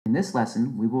In this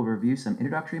lesson, we will review some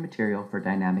introductory material for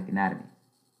dynamic anatomy.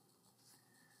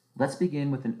 Let's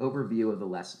begin with an overview of the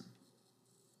lesson.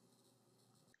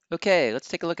 Okay, let's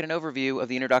take a look at an overview of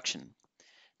the introduction.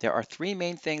 There are three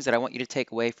main things that I want you to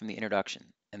take away from the introduction,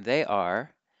 and they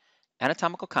are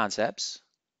anatomical concepts,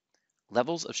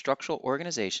 levels of structural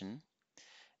organization,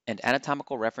 and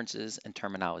anatomical references and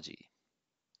terminology.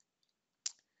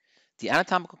 The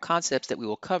anatomical concepts that we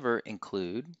will cover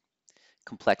include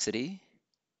complexity,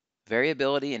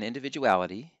 variability and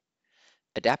individuality,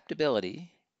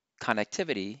 adaptability,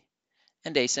 connectivity,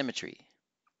 and asymmetry.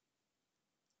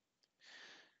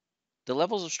 The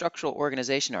levels of structural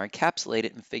organization are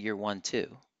encapsulated in Figure 1-2.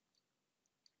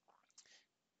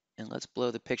 And let's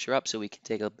blow the picture up so we can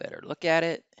take a better look at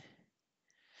it.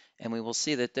 And we will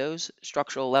see that those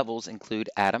structural levels include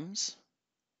atoms,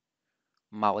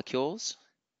 molecules,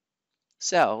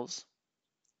 cells,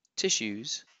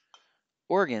 tissues,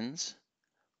 organs,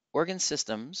 organ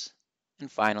systems,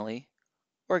 and finally,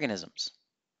 organisms.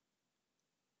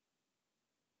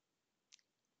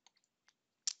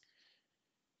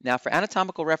 Now for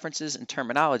anatomical references and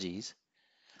terminologies,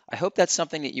 I hope that's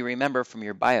something that you remember from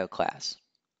your bio class.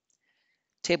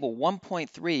 Table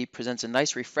 1.3 presents a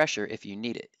nice refresher if you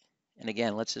need it. And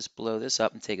again, let's just blow this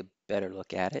up and take a better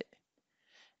look at it.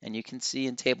 And you can see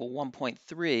in table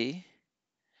 1.3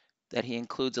 that he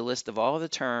includes a list of all of the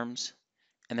terms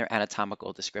and their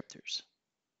anatomical descriptors.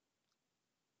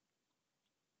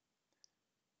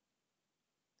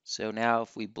 So now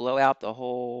if we blow out the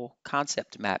whole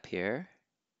concept map here,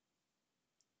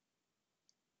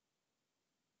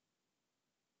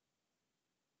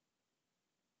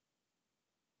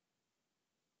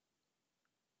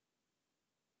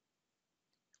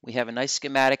 we have a nice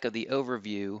schematic of the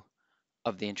overview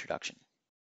of the introduction.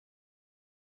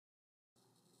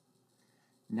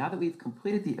 Now that we've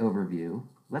completed the overview,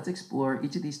 let's explore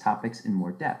each of these topics in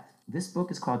more depth. This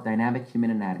book is called Dynamic Human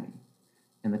Anatomy,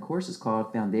 and the course is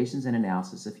called Foundations and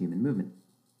Analysis of Human Movement.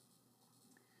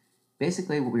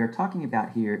 Basically, what we are talking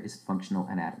about here is functional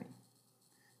anatomy.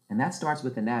 And that starts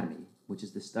with anatomy, which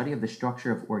is the study of the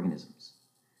structure of organisms.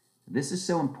 This is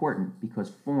so important because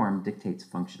form dictates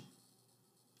function.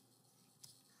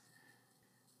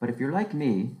 But if you're like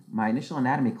me, my initial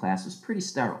anatomy class was pretty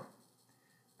sterile.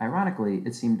 Ironically,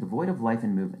 it seemed devoid of life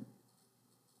and movement.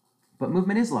 But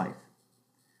movement is life.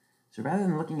 So rather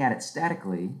than looking at it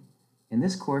statically, in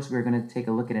this course we're going to take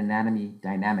a look at anatomy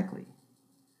dynamically.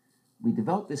 We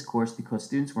developed this course because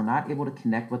students were not able to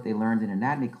connect what they learned in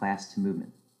anatomy class to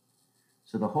movement.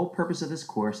 So the whole purpose of this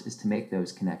course is to make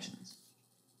those connections.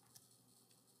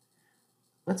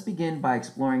 Let's begin by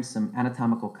exploring some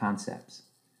anatomical concepts.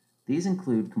 These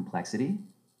include complexity,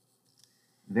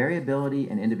 variability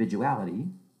and individuality,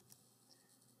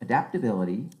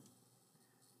 adaptability,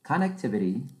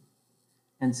 connectivity,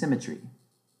 and symmetry.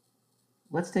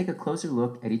 Let's take a closer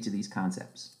look at each of these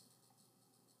concepts.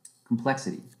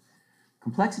 Complexity.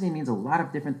 Complexity means a lot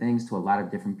of different things to a lot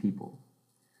of different people.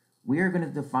 We are going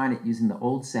to define it using the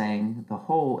old saying, the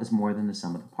whole is more than the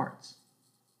sum of the parts.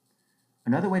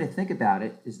 Another way to think about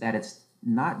it is that it's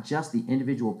not just the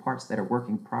individual parts that are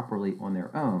working properly on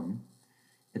their own,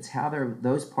 it's how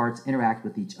those parts interact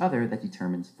with each other that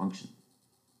determines function.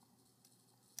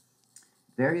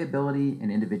 Variability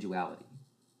and individuality.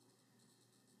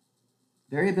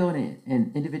 Variability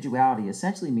and individuality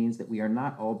essentially means that we are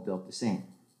not all built the same.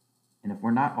 And if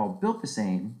we're not all built the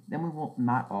same, then we will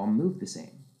not all move the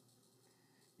same.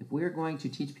 If we are going to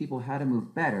teach people how to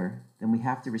move better, then we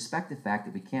have to respect the fact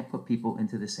that we can't put people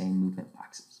into the same movement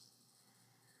boxes.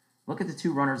 Look at the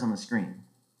two runners on the screen.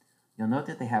 You'll note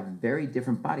that they have very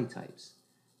different body types,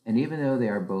 and even though they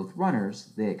are both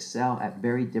runners, they excel at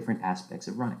very different aspects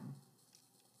of running.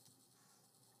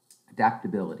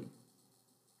 Adaptability.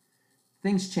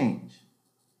 Things change.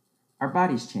 Our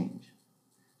bodies change.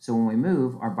 So when we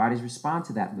move, our bodies respond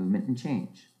to that movement and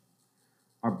change.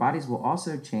 Our bodies will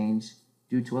also change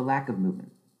due to a lack of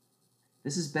movement.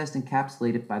 This is best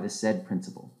encapsulated by the SAID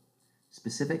principle,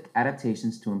 specific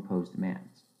adaptations to impose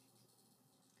demands.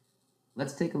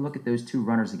 Let's take a look at those two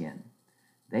runners again.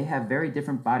 They have very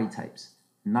different body types,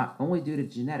 not only due to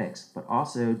genetics, but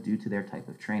also due to their type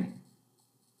of training.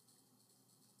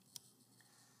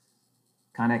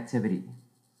 Connectivity.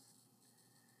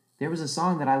 There was a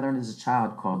song that I learned as a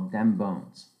child called Dem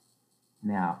Bones.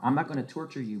 Now, I'm not going to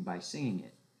torture you by singing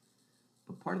it,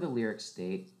 but part of the lyrics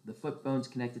state, the foot bone's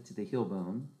connected to the heel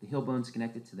bone's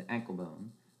connected to the ankle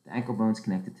bone's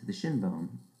connected to the shin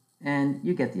bone, and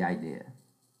you get the idea.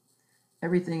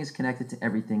 Everything is connected to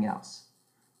everything else,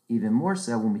 even more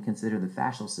so when we consider the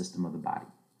fascial system of the body.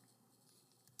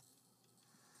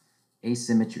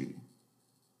 Asymmetry.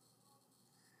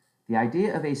 The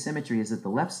idea of asymmetry is that the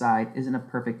left side isn't a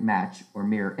perfect match or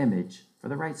mirror image for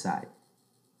the right side.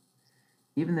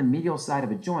 Even the medial side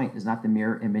of a joint is not the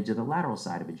mirror image of the lateral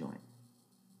side of a joint.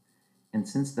 And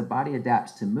since the body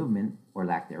adapts to movement or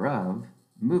lack thereof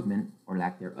can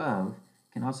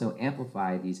also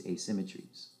amplify these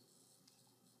asymmetries.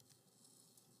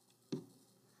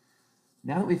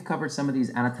 Now that we've covered some of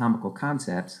these anatomical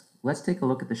concepts, let's take a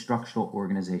look at the structural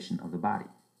organization of the body.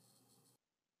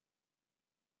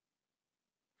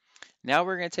 Now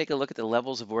we're going to take a look at the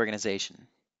levels of organization.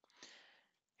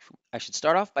 I should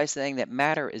start off by saying that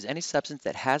matter is any substance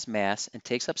that has mass and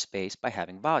takes up space by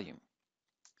having volume.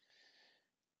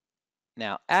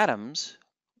 Now, atoms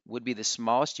would be the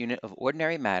smallest unit of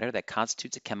ordinary matter that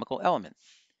constitutes a chemical element.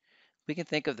 We can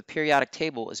think of the periodic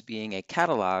table as being a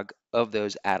catalog of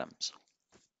those atoms.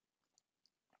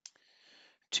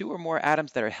 Two or more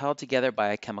atoms that are held together by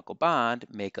a chemical bond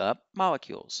make up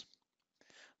molecules.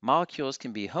 Molecules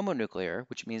can be homonuclear,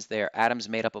 which means they are atoms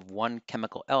made up of one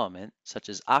chemical element, such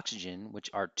as oxygen, which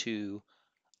are two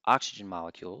oxygen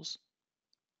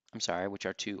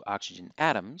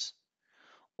atoms,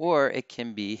 or it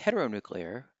can be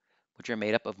heteronuclear, which are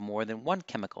made up of more than one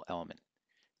chemical element.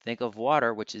 Think of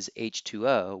water, which is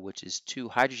H2O, which is two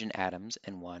hydrogen atoms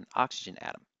and one oxygen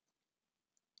atom.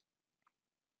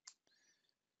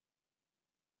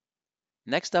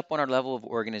 Next up on our level of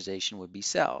organization would be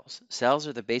cells. Cells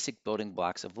are the basic building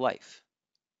blocks of life.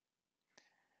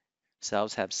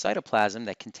 Cells have cytoplasm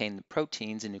that contain the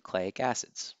proteins and nucleic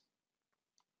acids.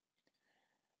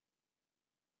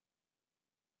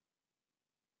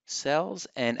 Cells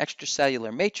and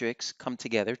extracellular matrix come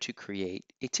together to create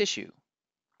a tissue.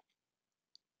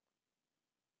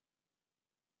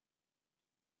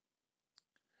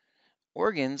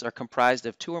 Organs are comprised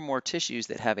of two or more tissues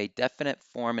that have a definite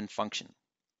form and function.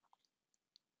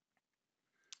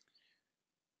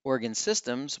 Organ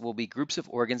systems will be groups of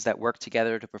organs that work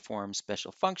together to perform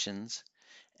special functions,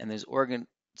 and those organ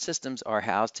systems are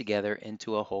housed together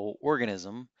into a whole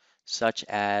organism, such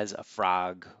as a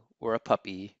frog or a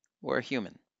puppy or a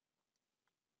human.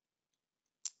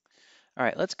 All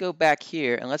right, let's go back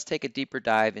here and let's take a deeper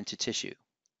dive into tissue.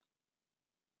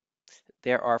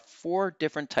 There are 4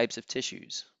 different types of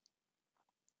tissues.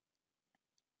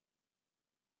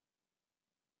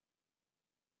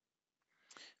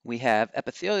 We have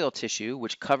epithelial tissue,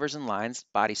 which covers and lines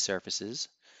body surfaces,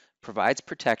 provides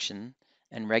protection,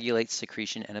 and regulates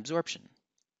secretion and absorption.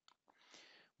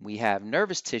 We have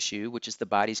nervous tissue, which is the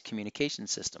body's communication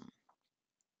system.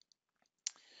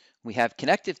 We have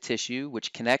connective tissue,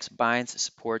 which connects, binds,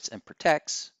 supports, and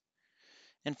protects.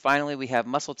 And finally, we have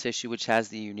muscle tissue, which has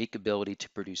the unique ability to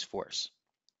produce force.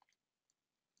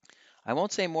 I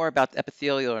won't say more about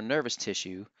epithelial or nervous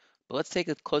tissue, but let's take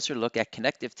a closer look at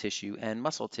connective tissue and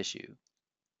muscle tissue.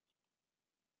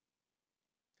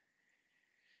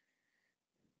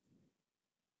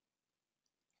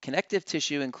 Connective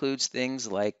tissue includes things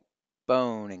like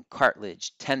bone and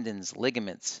cartilage, tendons,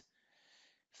 ligaments,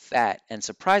 fat, and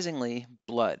surprisingly,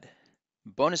 blood.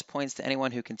 Bonus points to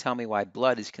anyone who can tell me why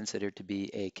blood is considered to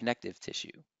be a connective tissue.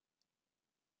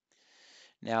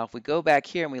 Now, if we go back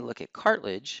here and we look at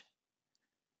cartilage,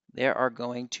 there are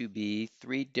going to be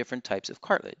 3 different types of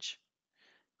cartilage.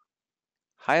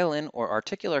 Hyaline or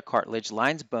articular cartilage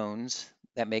lines bones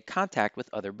that make contact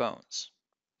with other bones.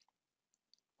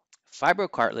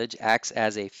 Fibrocartilage acts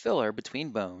as a filler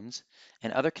between bones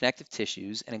and other connective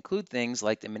tissues and include things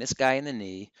like the menisci in the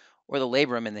knee or the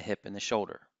labrum in the hip and the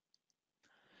shoulder.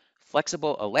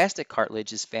 Flexible elastic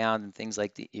cartilage is found in things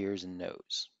like the ears and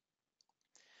nose.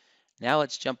 Now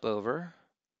let's jump over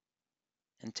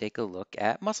and take a look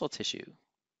at muscle tissue.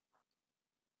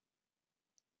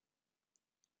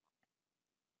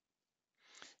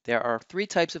 There are 3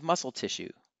 types of muscle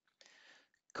tissue.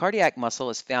 Cardiac muscle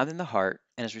is found in the heart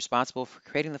and is responsible for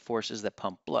creating the forces that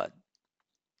pump blood.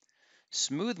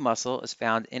 Smooth muscle is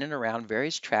found in and around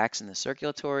various tracts in the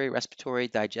circulatory, respiratory,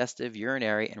 digestive,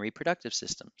 urinary, and reproductive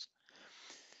systems.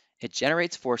 It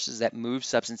generates forces that move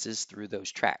substances through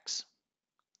those tracts.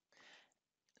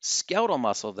 Skeletal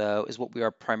muscle, though, is what we are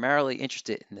primarily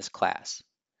interested in this class.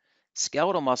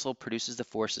 Skeletal muscle produces the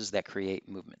forces that create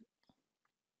movement.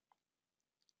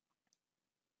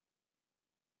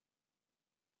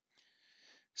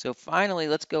 So finally,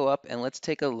 let's go up and let's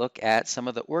take a look at some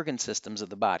of the organ systems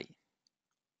of the body.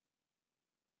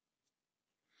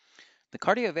 The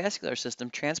cardiovascular system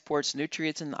transports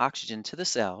nutrients and oxygen to the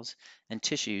cells and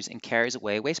tissues and carries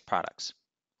away waste products.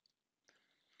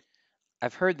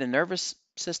 I've heard the nervous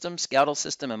system, skeletal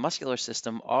system, and muscular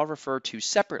system all referred to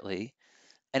separately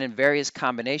and in various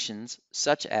combinations,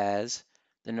 such as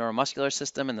the neuromuscular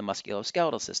system, and the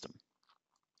musculoskeletal system.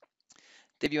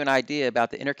 To give you an idea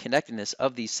about the interconnectedness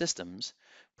of these systems,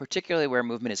 particularly where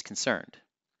movement is concerned.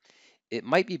 It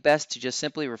might be best to just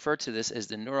simply refer to this as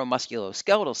the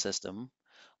neuromusculoskeletal system,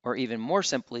 or even more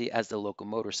simply as the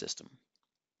locomotor system.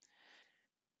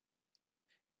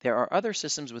 There are other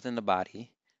systems within the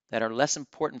body that are less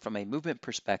important from a movement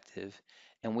perspective,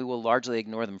 and we will largely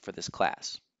ignore them for this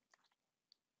class.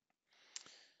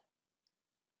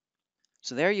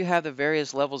 So there you have the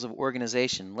various levels of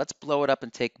organization. Let's blow it up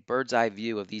and take a bird's eye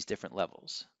view of these different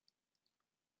levels.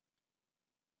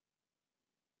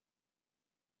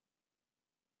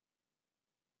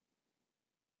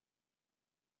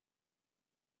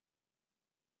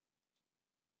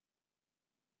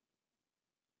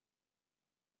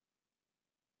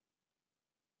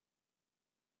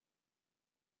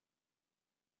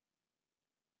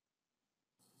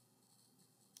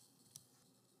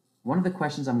 One of the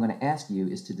questions I'm going to ask you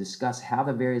is to discuss how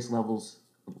the various levels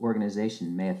of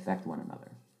organization may affect one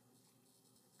another.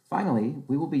 Finally,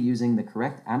 we will be using the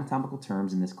correct anatomical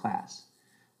terms in this class.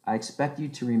 I expect you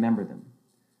to remember them,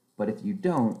 but if you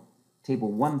don't,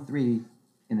 Table 1.3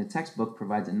 in the textbook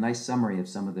provides a nice summary of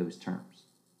some of those terms.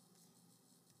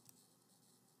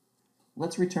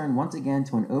 Let's return once again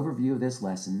to an overview of this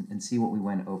lesson and see what we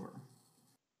went over.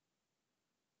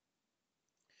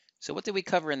 So what did we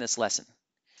cover in this lesson?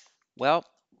 Well,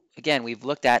 again, we've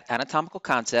looked at anatomical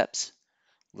concepts,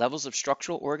 levels of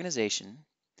structural organization,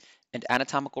 and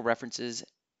anatomical references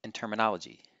and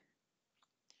terminology.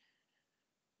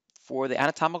 For the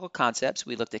anatomical concepts,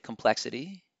 we looked at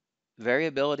complexity,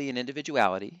 variability and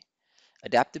individuality,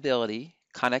 adaptability,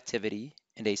 connectivity,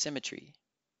 and asymmetry.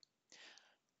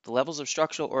 The levels of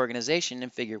structural organization in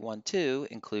Figure 1-2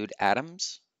 include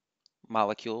atoms,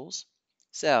 molecules,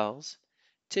 cells,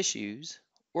 tissues,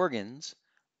 organs,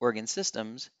 organ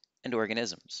systems, and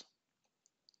organisms.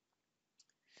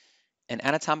 And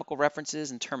anatomical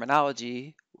references and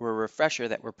terminology were a refresher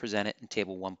that were presented in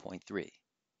Table 1.3.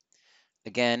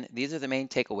 Again, these are the main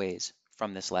takeaways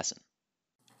from this lesson.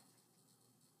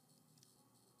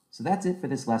 So that's it for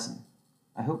this lesson.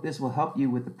 I hope this will help you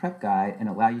with the prep guide and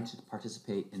allow you to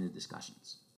participate in the discussions.